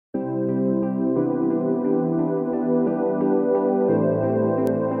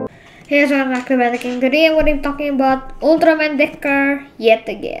Here's what I'm actually back. Today I'm going to be talking about Ultraman Decker yet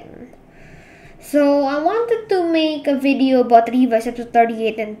again. So I wanted to make a video about Revice episode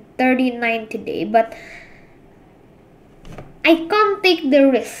 38 and 39 today, but I can't take the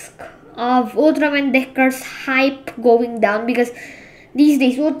risk of Ultraman Decker's hype going down because these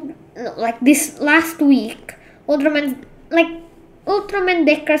days, like this last week, Ultraman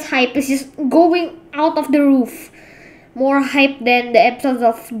Decker's hype is just going out of the roof. More hype than the episodes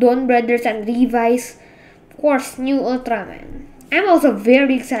of Dawn Brothers and Revice. Of course, new Ultraman. I'm also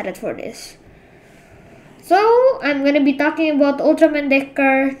very excited for this. So, I'm gonna be talking about Ultraman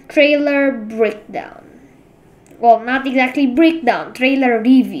Decker trailer breakdown. Well, not exactly breakdown, trailer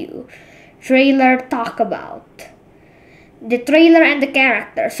review. Trailer talk about. The trailer and the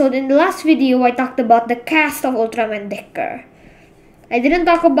character. So, in the last video, I talked about the cast of Ultraman Decker. I didn't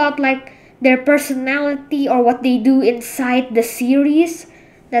talk about their personality or what they do inside the series.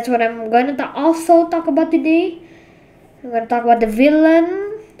 That's what I'm gonna also talk about today. I'm gonna talk about the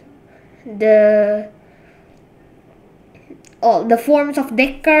villain, the forms of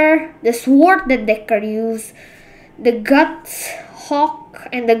Decker, the sword that Decker used, the Guts Hawk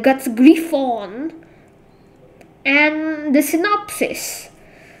and the Guts Griffon, and the synopsis.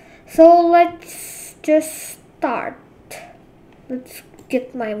 So let's just start. Let's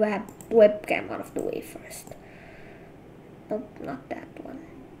get my webcam out of the way first. Nope, not that one.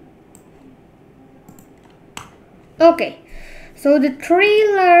 Okay, so the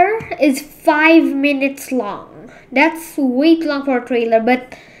trailer is 5 minutes long. That's way too long for a trailer,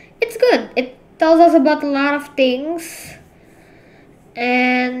 but it's good. It tells us about a lot of things.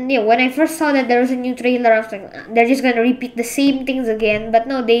 And yeah, when I first saw that there was a new trailer, I was like, they're just gonna repeat the same things again. But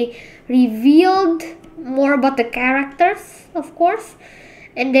no, they revealed more about the characters, of course.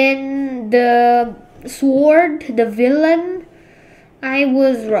 And then the sword, the villain, I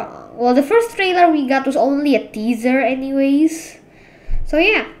was wrong. Well, the first trailer we got was only a teaser anyways. So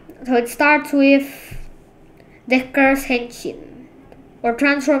yeah, so it starts with Decker's henshin, or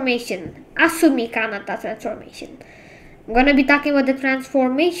transformation, Asumi Kanata transformation. I'm gonna be talking about the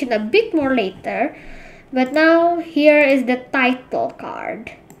transformation a bit more later, but now here is the title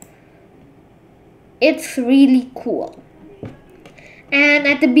card. It's really cool. And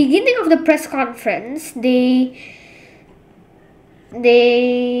at the beginning of the press conference, they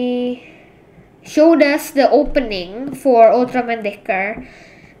showed us the opening for Ultraman Decker,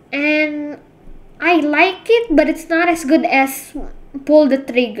 and I like it, but it's not as good as Pull the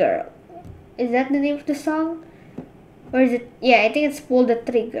Trigger. Is that the name of the song? Or is it? Yeah, I think it's Pull the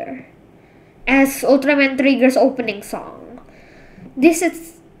Trigger. As Ultraman Trigger's opening song. This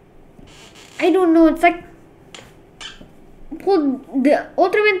is, I don't know, it's like the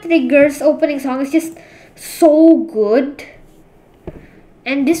Ultraman Trigger's opening song is just so good.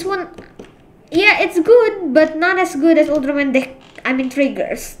 And this one, yeah, it's good, but not as good as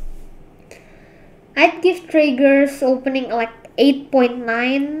Trigger's. I'd give Trigger's opening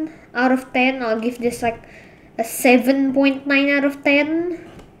 8.9 out of 10. I'll give this a 7.9 out of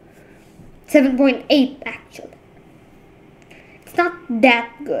 10. 7.8 actually. It's not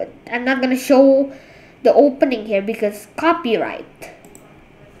that good. I'm not gonna show the opening here because copyright.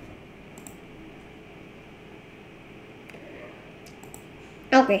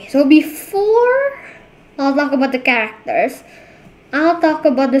 Okay, so before I'll talk about the characters, I'll talk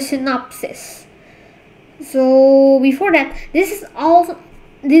about the synopsis. So before that, this is also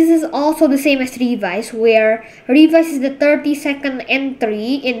the same as Revice, where Revice is the 32nd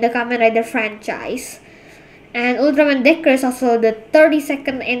entry in the Kamen Rider franchise. And Ultraman Decker is also the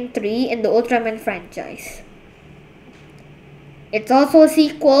 32nd entry in the Ultraman franchise. It's also a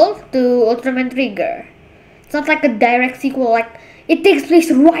sequel to Ultraman Trigger. It's not like a direct sequel, it takes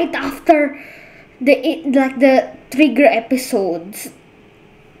place right after the Trigger episodes.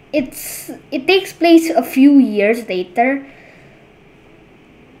 It takes place a few years later.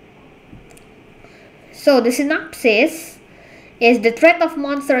 So the synopsis is the threat of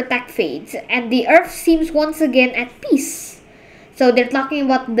monster attack fades and the Earth seems once again at peace. So they're talking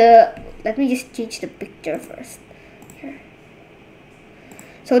about let me just change the picture first. Here.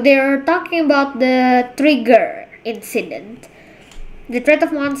 So they're talking about the Trigger incident. The threat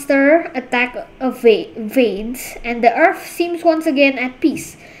of monster attack fades and the Earth seems once again at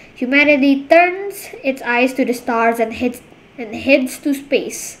peace. Humanity turns its eyes to the stars and heads to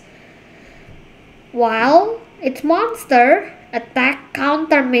space, while its monster attack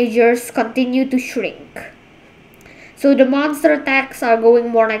countermeasures continue to shrink. So the monster attacks are going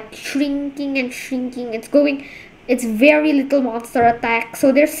more shrinking and shrinking. It's very little monster attack,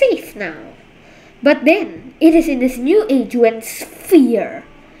 so they're safe now. But then, it is in this new age when Sphere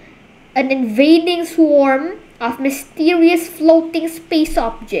an invading swarm of mysterious floating space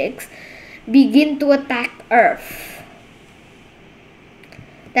objects begin to attack Earth.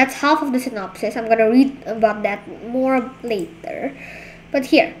 That's half of the synopsis. I'm gonna read about that more later. But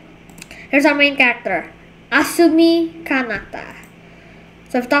here's our main character, Asumi Kanata.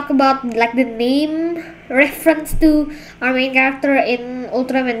 So I've talked about like the name reference to our main character in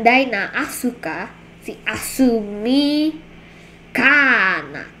Ultraman Dyna, Asuka. Si Asumi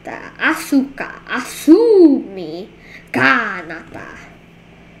Kanata. Asuka. Asumi Kanata.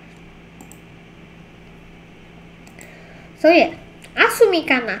 So yeah, Asumi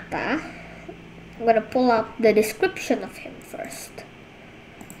Kanata. I'm gonna pull up the description of him first.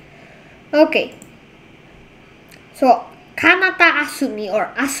 Okay. So Kanata Asumi,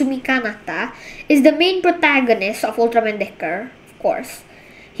 or Asumi Kanata, is the main protagonist of Ultraman Decker, of course.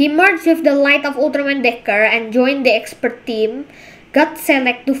 He merged with the light of Ultraman Decker and joined the expert team Gut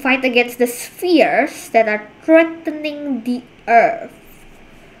Select to fight against the spheres that are threatening the Earth.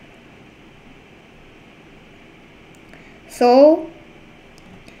 So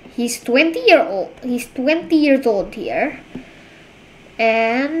he's 20 years old here,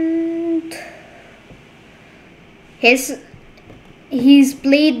 and he's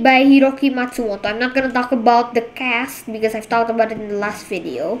played by Hiroki Matsumoto. I'm not gonna talk about the cast because I've talked about it in the last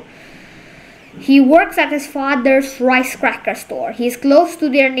video. He works at his father's rice cracker store. He's close to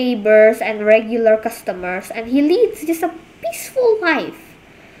their neighbors and regular customers, and he leads just a peaceful life.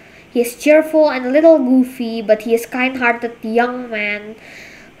 He is cheerful and a little goofy, but he is kind-hearted young man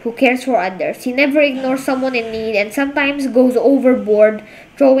who cares for others. He never ignores someone in need and sometimes goes overboard,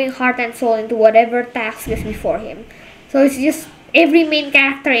 throwing heart and soul into whatever task is before him. So it's just every main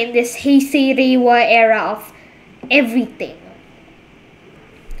character in this Heisei Reiwa era of everything.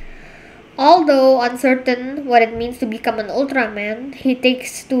 Although uncertain what it means to become an Ultraman, he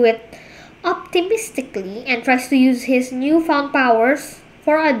takes to it optimistically and tries to use his newfound powers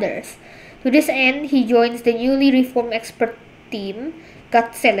for others. To this end, he joins the newly reformed expert team,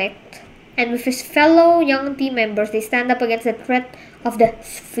 Gut Select, and with his fellow young team members, they stand up against the threat of the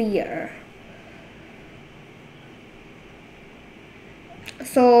sphere.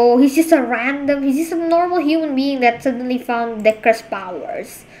 So he's just a normal human being that suddenly found Decker's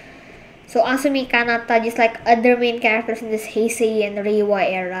powers. So Asumi Kanata, just like other main characters in this Heisei and Reiwa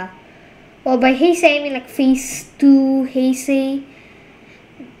era. Well, by Heisei, I mean like Phase 2 Heisei,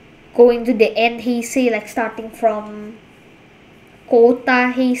 going to the end Heisei, like starting from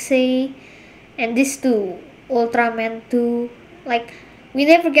Kota Heisei, and this too, Ultraman 2. Like, we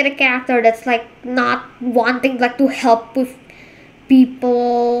never get a character that's like not wanting like to help with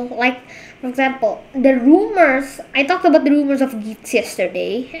people. Like, for example, the rumors, I talked about the rumors of Geets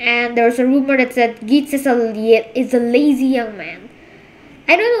yesterday, and there was a rumor that said Geets is a lazy young man.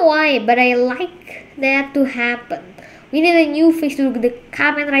 I don't know why, but I like that to happen. We need a new face to the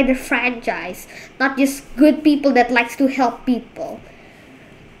Kamen Rider franchise, not just good people that likes to help people.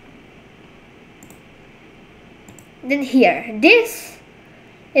 Then here, this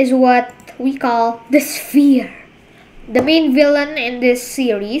is what we call the Sphere. The main villain in this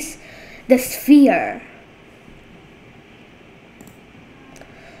series, the Sphere.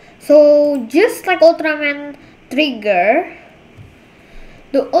 So just like Ultraman Trigger,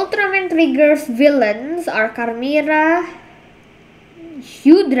 the Ultraman Trigger's villains are Carmira,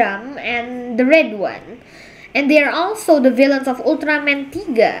 Hudram, and the Red One. And they are also the villains of Ultraman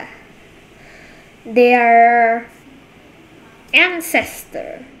Tiga, their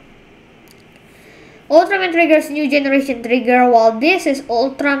ancestor. Ultraman Trigger's New Generation Trigger, while this is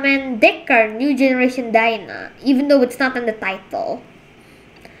Ultraman Decker New Generation Dyna, even though it's not in the title.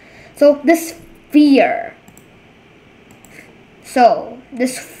 So, the Sphere. So, the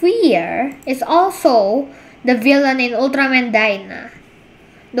Sphere is also the villain in Ultraman Dyna.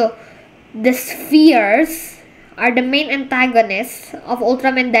 Though, the Spheres are the main antagonists of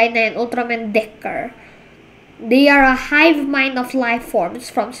Ultraman Dyna and Ultraman Decker. They are a hive mind of life forms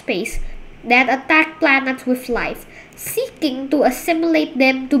from space that attack planets with life, seeking to assimilate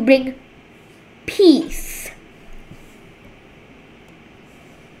them to bring peace.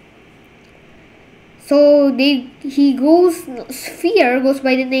 So Sphere goes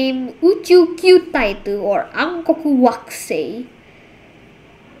by the name Uchu Kyutaitu or Ankoku Wakusei.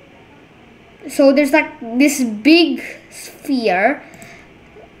 So there's like this big sphere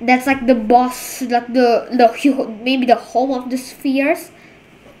that's like the boss, like maybe the home of the spheres.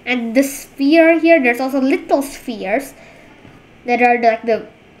 And the sphere here, there's also little spheres that are like the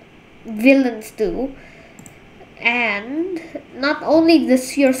villains too. And not only the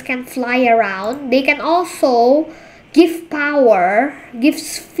spheres can fly around, they can also give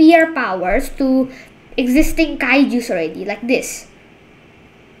sphere powers to existing kaijus already, like this.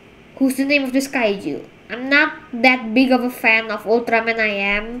 Who's the name of this kaiju? I'm not that big of a fan of Ultraman. I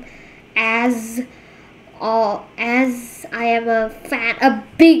am as I am a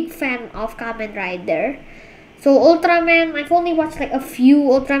big fan of Kamen Rider. So Ultraman, I've only watched like a few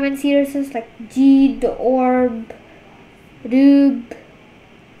Ultraman series, like G, the Orb, Rube,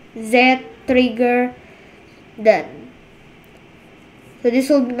 Z, Trigger, done. So this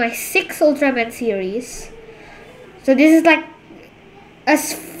will be my 6th Ultraman series. So this is like a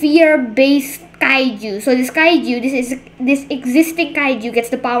sphere-based kaiju. So this existing kaiju gets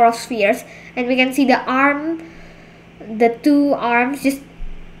the power of spheres, and we can see the 2 arms just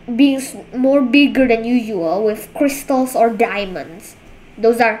being more bigger than usual with crystals or diamonds.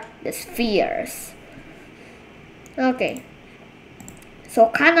 Those are the spheres. Okay. So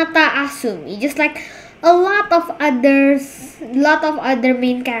Kanata Asumi, just like a lot of other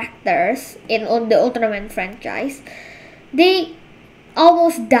main characters in the Ultraman franchise, they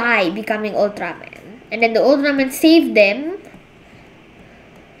almost die becoming Ultraman, and then the Ultraman saved them,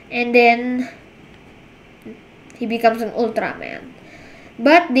 and then he becomes an Ultraman.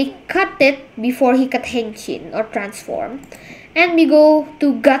 But they cut it before he could henshin or transform, and we go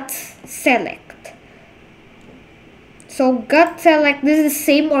to Guts Select. So Guts Select, this is the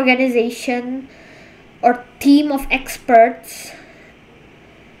same organization or team of experts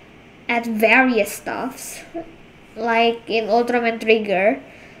at various stuffs, like in Ultraman Trigger.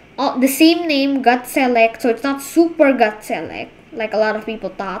 The same name, Gut Select, so it's not Super Gut Select like a lot of people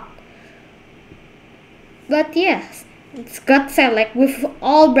thought. But yes, it's Gut Select with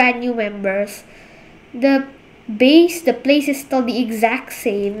all brand new members. The place is still the exact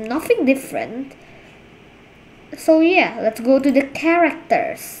same, nothing different. So yeah, let's go to the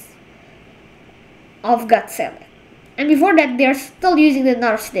characters of Gut Select. And before that, they're still using the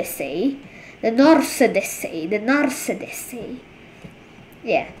Norse Desai.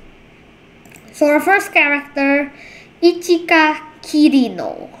 Yeah. So our first character, Ichika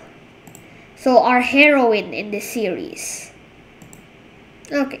Kirino. So our heroine in this series.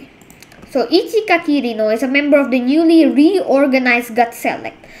 Okay. So Ichika Kirino is a member of the newly reorganized Gut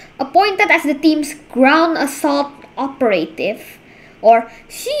Select, appointed as the team's ground assault operative, or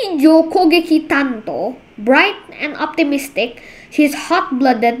Shijo Kogeki Tanto. Bright and optimistic, she is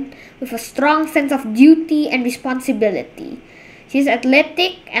hot-blooded with a strong sense of duty and responsibility. She is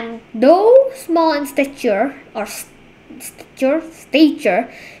athletic, and though small in stature,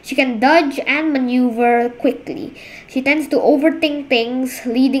 she can dodge and maneuver quickly. She tends to overthink things,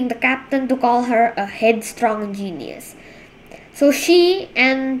 leading the captain to call her a headstrong genius. So she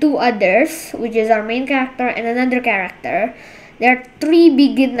and 2 others, which is our main character and another character, there are 3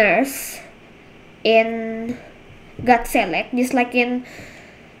 beginners in Gut Select, just like in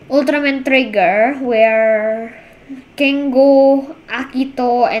Ultraman Trigger, where Kengo,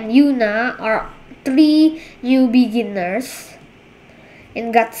 Akito, and Yuna are 3 new beginners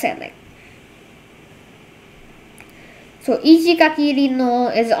in Gut Select. So Ichika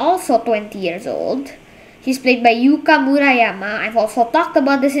Kirino is also 20 years old. She's played by Yuka Murayama. I've also talked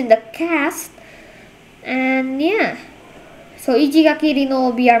about this in the cast. And yeah. So Ichika Kirino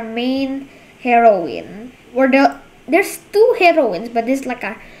will be our main heroine. There's 2 heroines, but this is like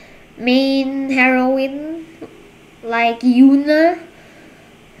our main heroine, like Yuna.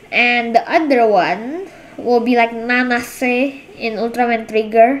 And the other one will be like Nanase in Ultraman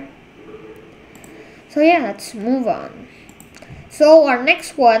Trigger. So yeah, let's move on. So our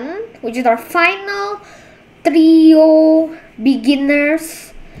next one, which is our final trio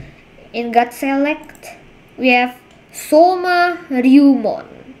beginners in Gut Select, we have Soma Ryumon.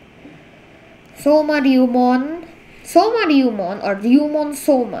 Soma Ryumon or Ryumon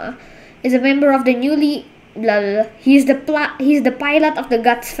Soma is a member of the newly he's the pilot of the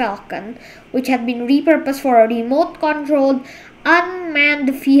Guts Falcon, which had been repurposed for a remote controlled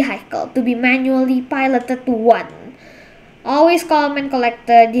unmanned vehicle to be manually piloted to one. Always calm and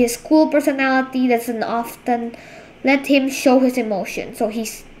collected, his cool personality doesn't often let him show his emotion, so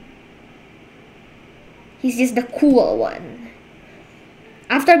he's just the cool one.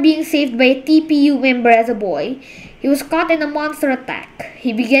 After being saved by a TPU member as a boy, he was caught in a monster attack.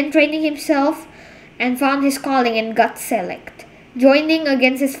 He began training himself and found his calling in Gut Select, joining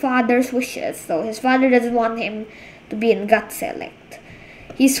against his father's wishes, so his father doesn't want him to be in Gut Select.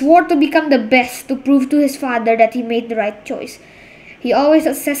 He swore to become the best to prove to his father that he made the right choice. He always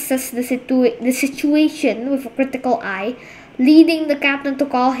assesses the situation with a critical eye, leading the captain to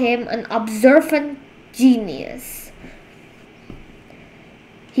call him an observant genius.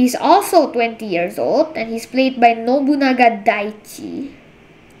 He's also 20 years old, and he's played by Nobunaga Daichi.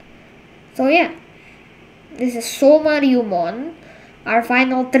 So yeah, this is Soma Ryumon, our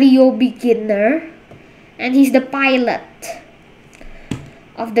final trio beginner, and he's the pilot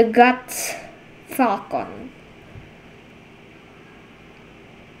of the Guts Falcon.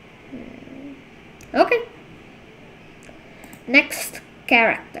 Okay. Next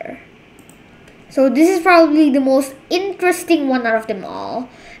character. So this is probably the most interesting one out of them all,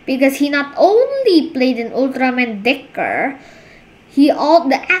 because he not only played in Ultraman Decker, the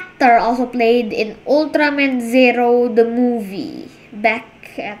actor also played in Ultraman Zero the movie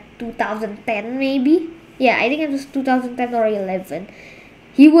back at 2010 maybe. Yeah, I think it was 2010 or 11.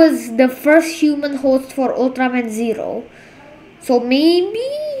 He was the first human host for Ultraman Zero. So maybe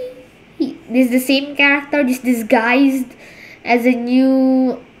this is the same character, just disguised as a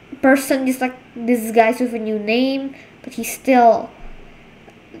new person, just like disguised with a new name, but he's still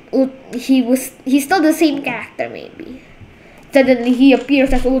the same character. Maybe suddenly he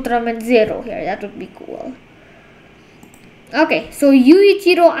appears as Ultraman Zero here. That would be cool. Okay, so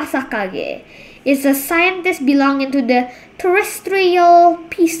Yuichiro Asakage is a scientist belonging to the Terrestrial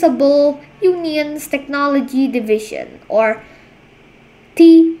Peaceable Union's Technology Division, or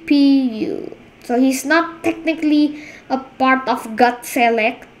TPU. So he's not technically a part of Gut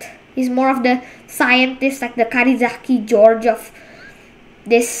Select. He's more of the scientist, like the Karizaki George of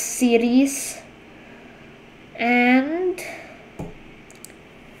this series. And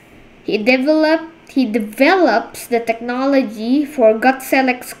he develops the technology for Gut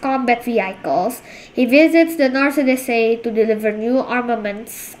Select's combat vehicles. He visits the Narcedese to deliver new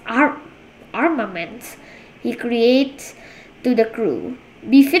armaments he creates to the crew.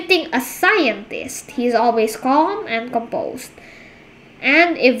 Befitting a scientist, he is always calm and composed.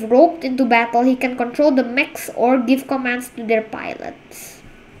 And if roped into battle, he can control the mechs or give commands to their pilots.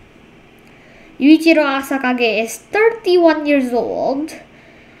 Yuichiro Asakage is 31 years old,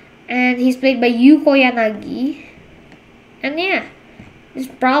 and he's played by Yuko Yanagi. And yeah, this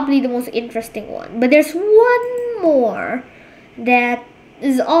is probably the most interesting one. But there's one more that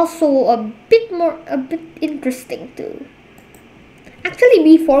is also a bit interesting too. Actually,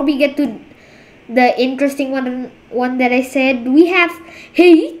 before we get to the interesting one that I said, we have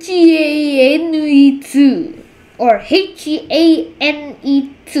Hane2 or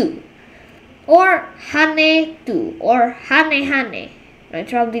Hane2 or Hane2 or Hane. No,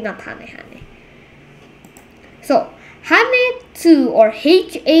 probably not Hane. So Hane2 or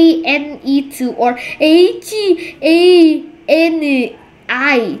Hane2 or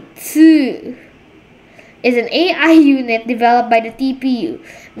Hanei2 is an AI unit developed by the TPU,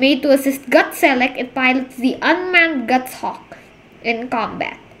 made to assist Gut Select. It pilots the unmanned Guts Hawk in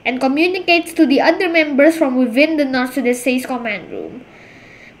combat and communicates to the other members from within the Narcedese's command room.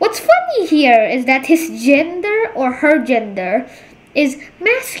 What's funny here is that his gender or her gender is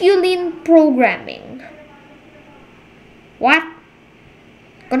masculine programming. What?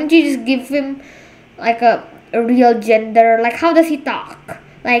 Couldn't you just give him like a real gender? Like, how does he talk?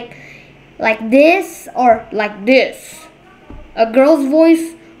 Like this or like this? A girl's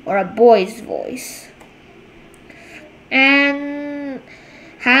voice or a boy's voice? And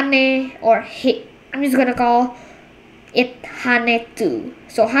Hane or I'm just gonna call it Hane2.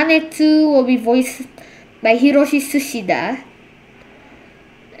 So Hane2 will be voiced by Hiroshi Tsushida.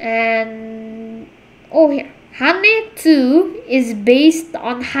 And here, Hane2 is based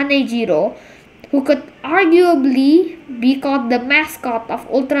on Hanejiro, who could arguably be called the mascot of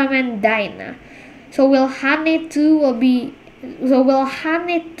Ultraman Dyna. So will Hane2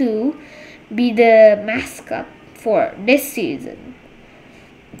 be the mascot for this season?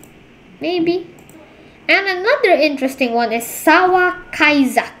 Maybe. And another interesting one is Sawa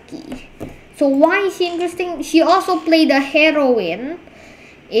Kaizaki. So why is she interesting? She also played a heroine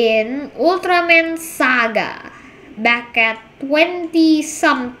in Ultraman Saga back at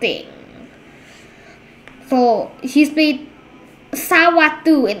 20-something. So she's played Sawa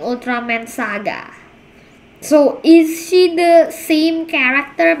 2 in Ultraman Saga. So is she the same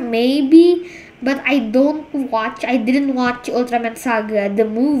character? Maybe, but I didn't watch Ultraman Saga the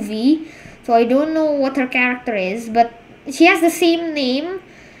movie, so I don't know what her character is, but she has the same name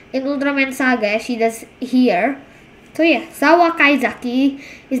in Ultraman Saga as she does here. So yeah, Sawa Kaizaki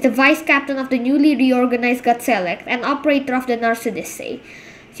is the vice captain of the newly reorganized Gut Select and operator of the Narcedese.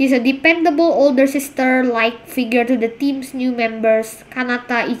 She's a dependable older sister-like figure to the team's new members,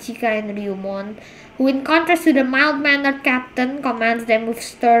 Kanata, Ichika, and Ryumon, who in contrast to the mild-mannered captain, commands them with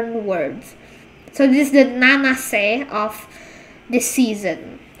stern words. So this is the Nanase of this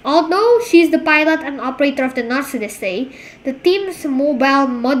season. Although she's the pilot and operator of the Narcissus, the team's mobile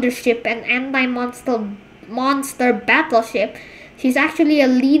mothership and anti-monster battleship, she's actually a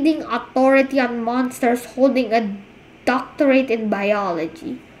leading authority on monsters holding a doctorate in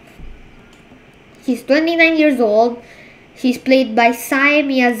biology. She's 29 years old. She's played by Sai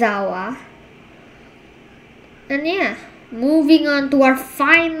Miyazawa. And yeah, moving on to our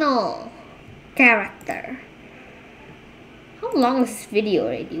final character. How long is this video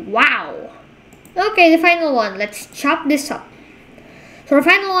already? Wow! Okay, the final one. Let's chop this up. So our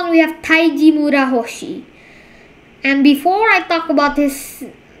final one, we have Taiji Murahoshi. And before I talk about his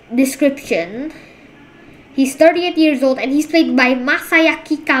description, he's 38 years old and he's played by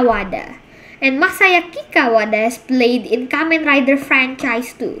Masayaki Kawada. And Masayaki Kawada is played in Kamen Rider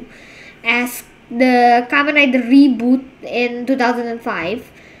franchise too, as the Kamen Rider reboot in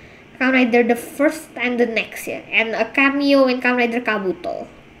 2005, Kamen Rider the first and the next year, and a cameo in Kamen Rider Kabuto.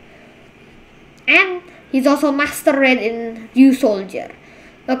 And he's also Master Red in Ryu Soldier.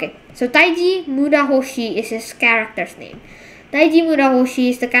 Okay, so Taiji Murahoshi is his character's name. Taiji Murahoshi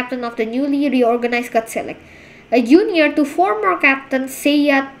is the captain of the newly reorganized God Select, a junior to former captain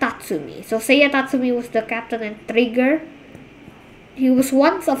Seiya Tatsumi. So Seiya Tatsumi was the captain in Trigger. He was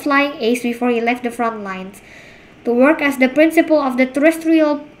once a flying ace before he left the front lines to work as the principal of the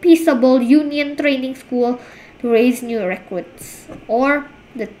Terrestrial Peaceable Union Training School to raise new recruits, or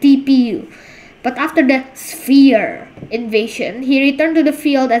the TPU. But after the Sphere invasion, he returned to the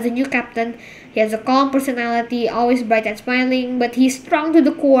field as a new captain. He has a calm personality, always bright and smiling, but he's strong to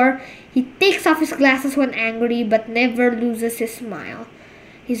the core. He takes off his glasses when angry, but never loses his smile.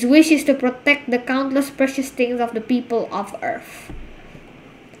 His wish is to protect the countless precious things of the people of Earth.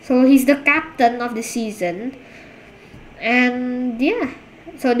 So he's the captain of the season. And yeah,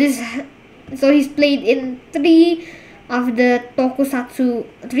 so he's played in three of the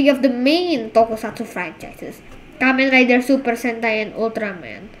main tokusatsu franchises: Kamen Rider, Super Sentai, and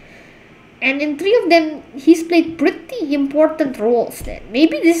Ultraman. And in three of them, he's played pretty important roles then.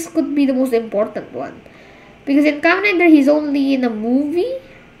 Maybe this could be the most important one, because in Kamen Rider, he's only in a movie.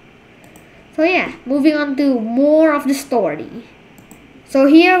 So yeah, moving on to more of the story. So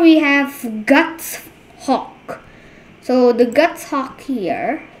here we have Guts Hawk. So the Guts Hawk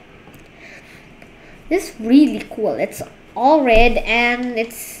here is really cool. It's all red and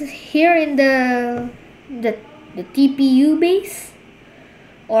it's here in the TPU base,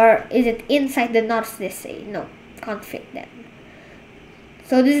 or is it inside the Narcissus? No, can't fit that.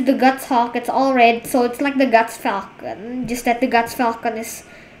 So this is the Guts Hawk. It's all red, so it's like the Guts Falcon, just that the Guts Falcon is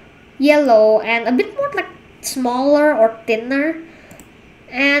yellow and a bit more like smaller or thinner.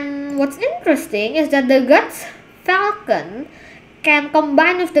 And what's interesting is that the Guts Falcon can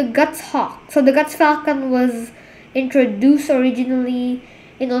combine with the Guts Hawk. So the Guts Falcon was introduced originally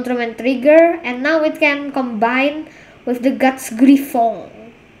in Ultraman Trigger, and now it can combine with the Guts Griffon.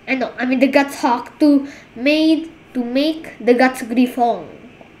 The Guts Hawk to make the Guts Griffon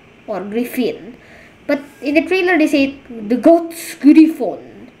or Griffin. But in the trailer they say the Guts Griffon.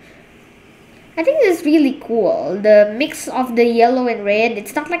 I think this is really cool. The mix of the yellow and red.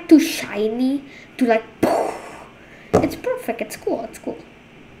 It's not like too shiny to like poof. It's perfect. It's cool. It's cool.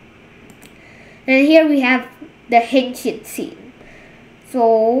 And here we have the Henshin scene.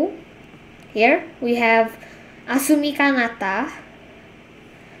 So here we have Asumi Kanata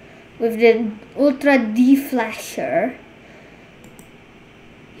with the Ultra D Flasher.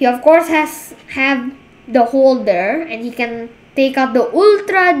 He of course have the holder, and he can take out the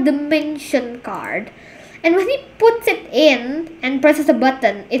Ultra Dimension card. And when he puts it in and presses a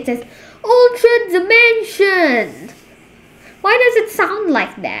button, it says Ultra Dimension. Why does it sound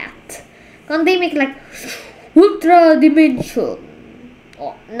like that? Can't they make like Ultra Dimension?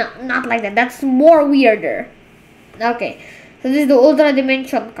 Oh, no, not like that. That's more weirder. Okay, so this is the Ultra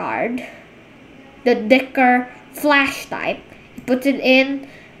Dimension card, the Decker Flash type. He puts it in,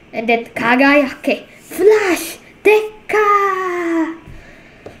 and then Kagayake Flash Decker.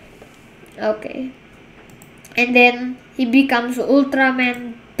 Okay, and then he becomes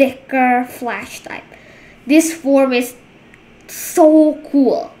Ultraman Decker Flash type. This form is so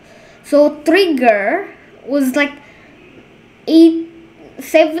cool. So Trigger was like 70%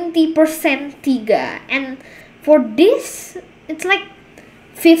 Tiga, and for this it's like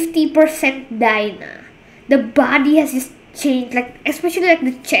 50% Dyna. The body has just changed, like especially like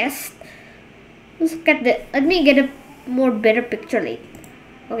the chest. Look at let me get a better picture later.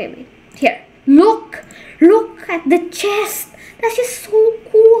 Okay, wait. Here. Look at the chest. That's just so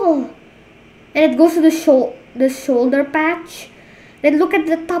cool. And it goes to the shoulder patch. Then look at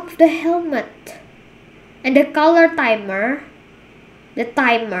the top of the helmet. And the color timer. the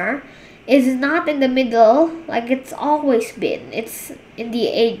timer is not in the middle like it's always been. It's in the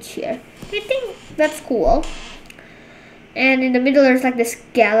edge here. I think that's cool. And in the middle there's like this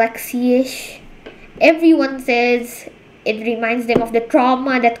galaxy-ish. Everyone says it reminds them of the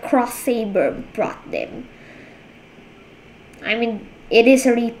trauma that Cross Saber brought them. I mean, it is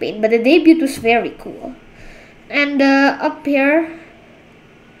a repaint, but the debut was very cool. And up here,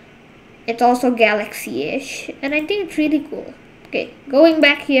 it's also galaxy-ish, and I think it's really cool. Okay, going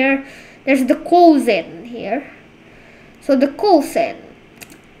back here, there's the Kozen here. So the Kozen,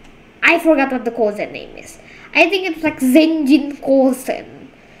 I forgot what the Kozen name is. I think it's like Zenjin Kozen.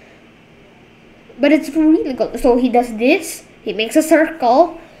 But it's really cool. So he does this, he makes a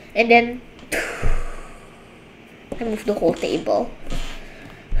circle, and then I move the whole table.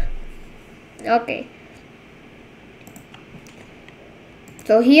 Okay.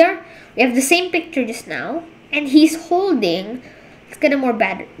 So here, we have the same picture just now, and he's holding, let's get a more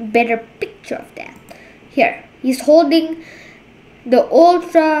better picture of that. Here, he's holding the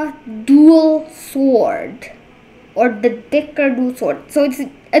Ultra Dual Sword, or the Decker Dual Sword. So it's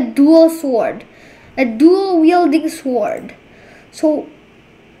a dual sword, a dual wielding sword. So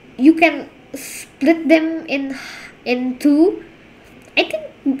you can split them in two. I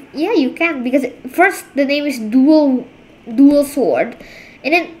think, yeah, you can, because first the name is dual sword,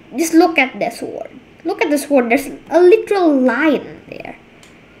 and then just look at the sword. Look at the sword. There's a literal line there.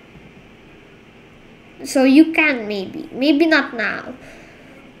 So you can maybe not now.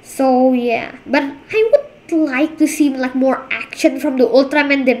 So yeah, but I would like to see like more action from the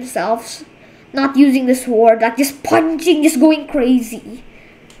Ultraman themselves, not using the sword, like just punching, just going crazy.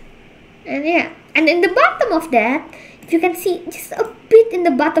 And yeah, and in the bottom of that, if you can see just a bit in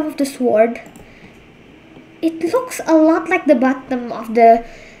the bottom of the sword, it looks a lot like the bottom of the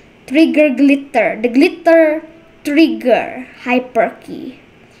trigger glitter, the glitter trigger hyper key.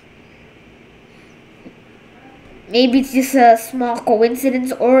 Maybe it's just a small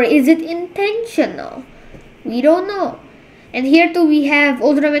coincidence, or is it intentional? We don't know. And here too we have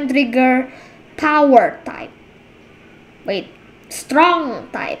Ultraman Trigger power type. Wait, strong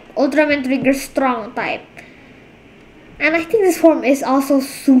type. Ultraman Trigger strong type. And I think this form is also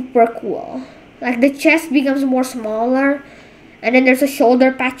super cool. Like the chest becomes more smaller, and then there's a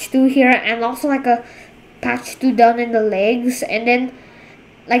shoulder patch too here, and also like a patch too down in the legs, and then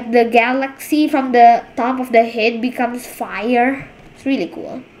like the galaxy from the top of the head becomes fire. It's really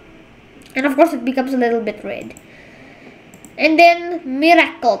cool. And of course it becomes a little bit red. And then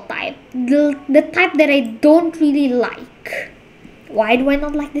miracle type, the type that I don't really like. Why do I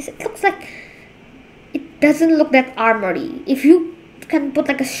not like this? It looks like, it doesn't look that armory. If you can put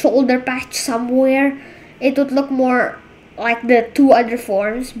like a shoulder patch somewhere, it would look more like the two other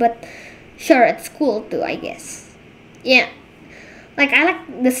forms. But sure, it's cool too, I guess. Yeah, like I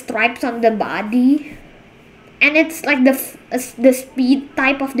like the stripes on the body, and it's like the speed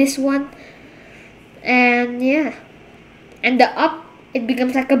type of this one. And yeah, and the up, it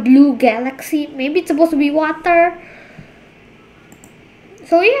becomes like a blue galaxy. Maybe it's supposed to be water.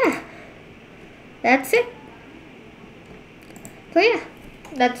 So yeah, that's it. So yeah,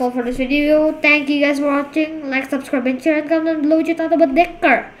 that's all for this video. Thank you guys for watching. Like, subscribe, and share, and comment below what you thought about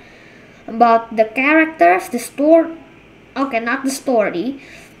Decker, about the characters, the story. Okay, not the story,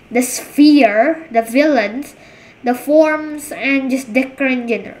 the sphere, the villains, the forms, and just Decker in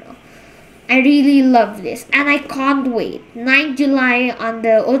general. I really love this, and I can't wait. 9th July on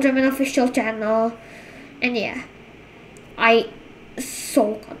the Ultraman official channel. And yeah, I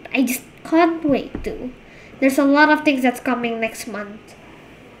just can't wait to. There's a lot of things that's coming next month.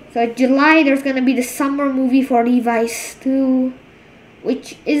 So July, there's gonna be the summer movie for Levi's 2,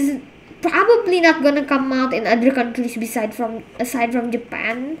 which is probably not gonna come out in other countries aside from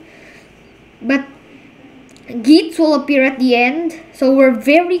Japan. But Geats will appear at the end, so we're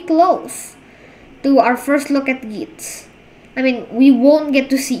very close to our first look at Geats. I mean, we won't get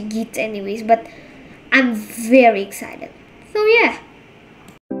to see Geats anyways, but I'm very excited. So yeah,